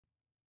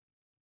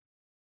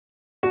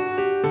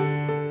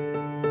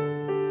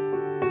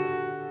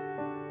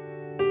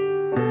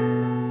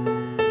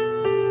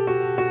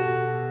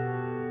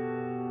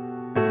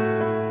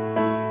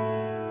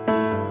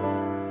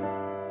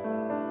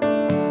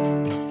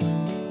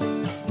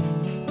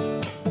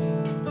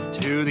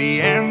the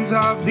ends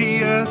of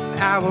the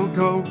earth I will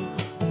go,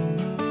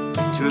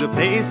 to the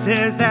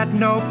places that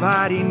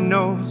nobody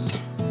knows,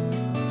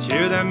 to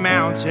the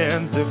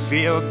mountains, the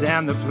fields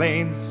and the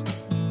plains,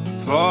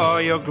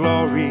 for your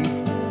glory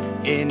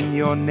in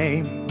your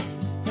name.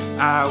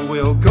 I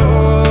will go,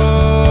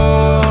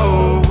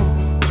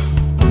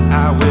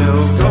 I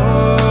will go.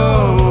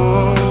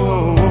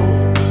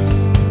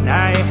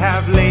 I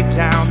have laid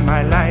down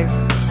my life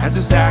as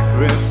a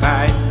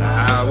sacrifice.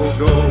 I will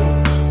go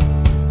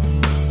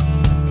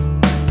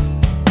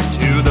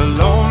to the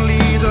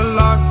lonely, the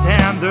lost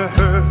and the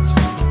hurt,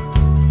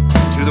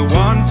 to the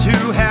ones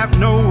who have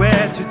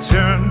nowhere to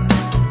turn.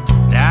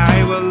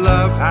 I will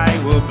love, I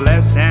will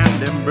bless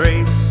and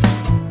embrace,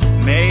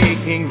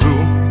 making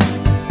room,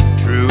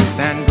 truth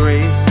and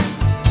grace.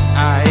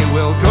 I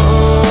will go,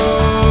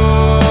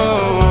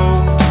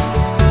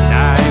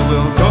 I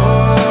will go.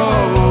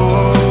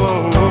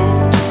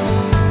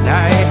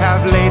 I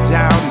have laid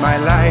down my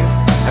life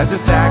as a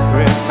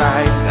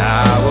sacrifice.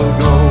 I will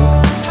go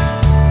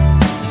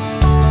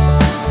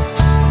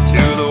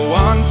to the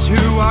ones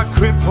who are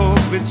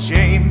crippled with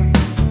shame,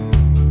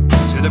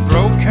 to the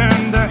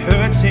broken, the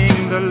hurting,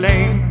 the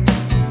lame,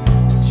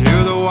 to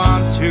the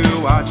ones who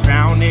are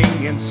drowning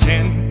in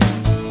sin.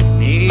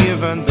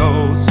 Even though